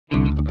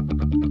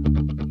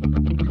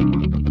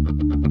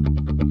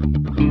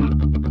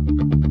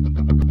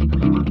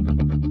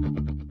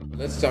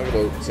talk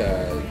about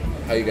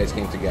how you guys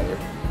came together.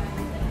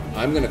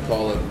 I'm going to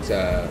call it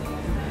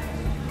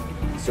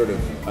sort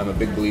of, I'm a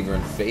big believer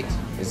in fate.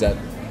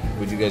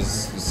 Would you guys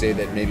say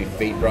that maybe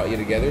fate brought you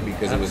together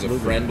because Absolutely. It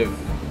was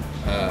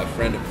a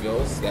friend of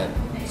Phil's that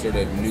sort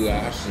of knew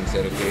Ash and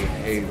said, okay,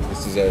 hey,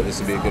 this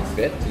would be a good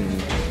fit?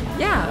 And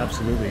Yeah.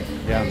 Absolutely.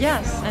 Yeah.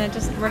 Yes, and it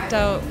just worked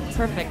out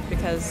perfect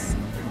because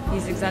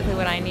he's exactly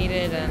what I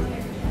needed, and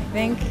I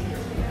think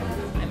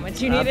I'm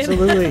what you needed.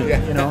 Absolutely.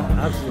 You know,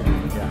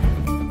 absolutely. Yeah.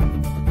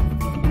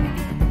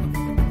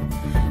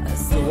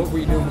 so what were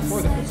you doing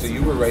before that? So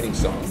you were writing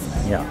songs?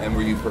 Yeah. And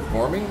were you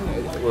performing?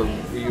 Or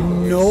were you,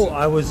 No,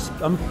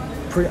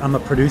 I'm a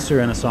producer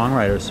and a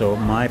songwriter, so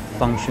my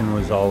function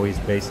was always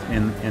based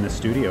in a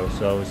studio.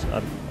 So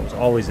I was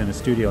always in a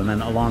studio, and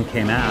then along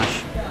came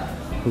Ash,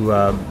 who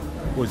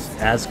was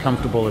as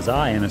comfortable as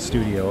I in a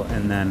studio,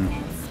 and then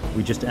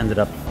we just ended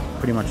up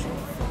pretty much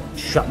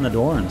shutting the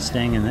door and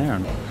staying in there.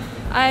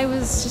 I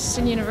was just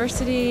in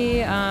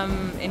university,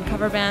 in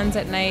cover bands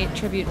at night,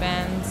 tribute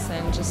bands,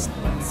 and just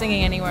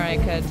singing anywhere I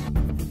could.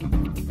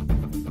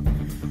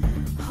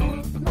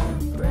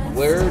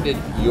 Where did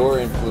your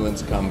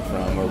influence come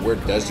from, or where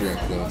does your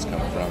influence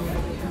come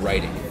from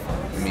writing?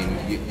 I mean,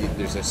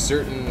 there's a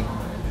certain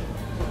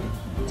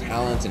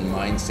talent and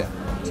mindset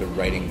to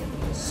writing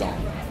a song.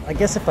 I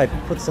guess if I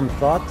put some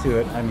thought to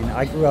it, I mean,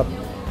 I grew up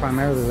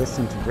primarily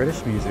listening to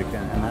British music,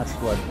 and that's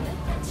what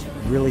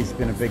really has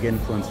been a big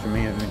influence for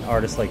me. I mean,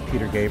 artists like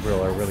Peter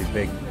Gabriel are really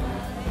big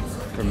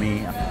for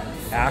me.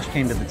 Ash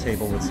came to the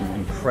table with some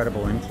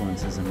incredible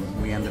influences,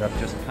 and we ended up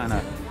just kind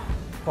of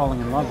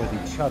falling in love with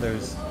each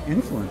other's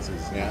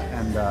influences. Yeah.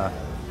 And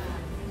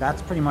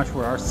that's pretty much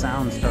where our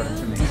sound started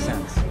to make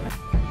sense.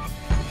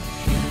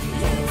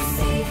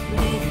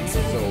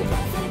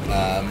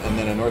 And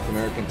then a North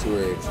American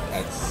tour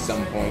at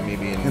some point,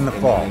 maybe in the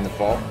fall. In the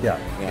fall? Yeah.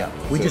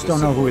 We just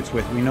don't know who it's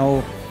with. We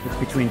know it's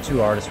between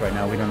two artists right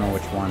now. We don't know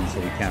which one, so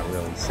we can't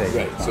really say.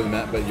 Right. So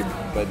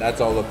but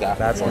that's all looked after.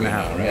 That's going gonna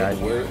to happen. Right?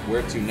 Yeah.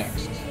 Where to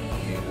next?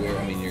 You're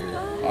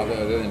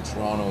other than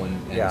Toronto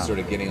and sort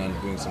of getting on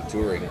doing some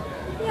touring.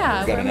 Yeah.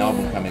 You've got an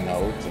album coming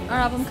out. Our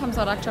album comes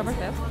out October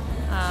 5th,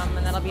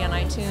 and that'll be on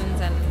iTunes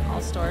and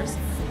all stores.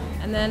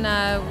 And then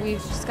we've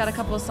just got a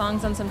couple of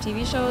songs on some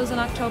TV shows in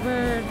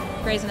October,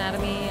 Grey's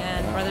Anatomy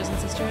and Brothers and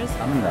Sisters.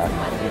 I'm in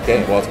that.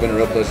 Okay, well, it's been a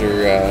real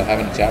pleasure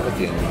having a chat with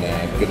you,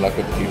 and good luck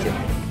with the future.